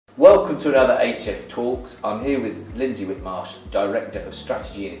Welcome to another HF Talks. I'm here with Lynsey Whitmarsh, Director of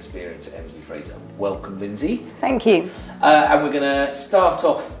Strategy and Experience at Hemsley Fraser. Welcome, Lynsey. Thank you. And we're going to start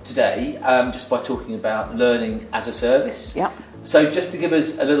off today just by talking about learning as a service. Yeah. So just to give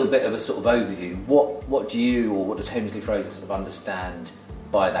us a little bit of a sort of overview, what do you or what does Hemsley Fraser sort of understand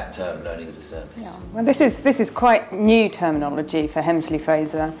by that term, learning as a service? Yeah. Well, this is quite new terminology for Hemsley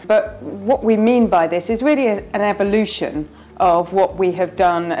Fraser, but what we mean by this is really an evolution of what we have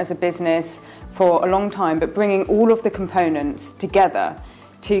done as a business for a long time, but bringing all of the components together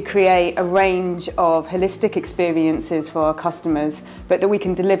to create a range of holistic experiences for our customers, but that we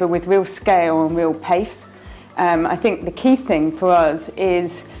can deliver with real scale and real pace. I think the key thing for us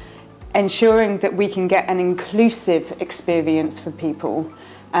is ensuring that we can get an inclusive experience for people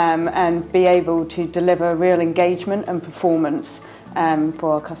and be able to deliver real engagement and performance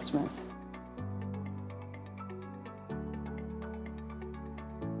for our customers.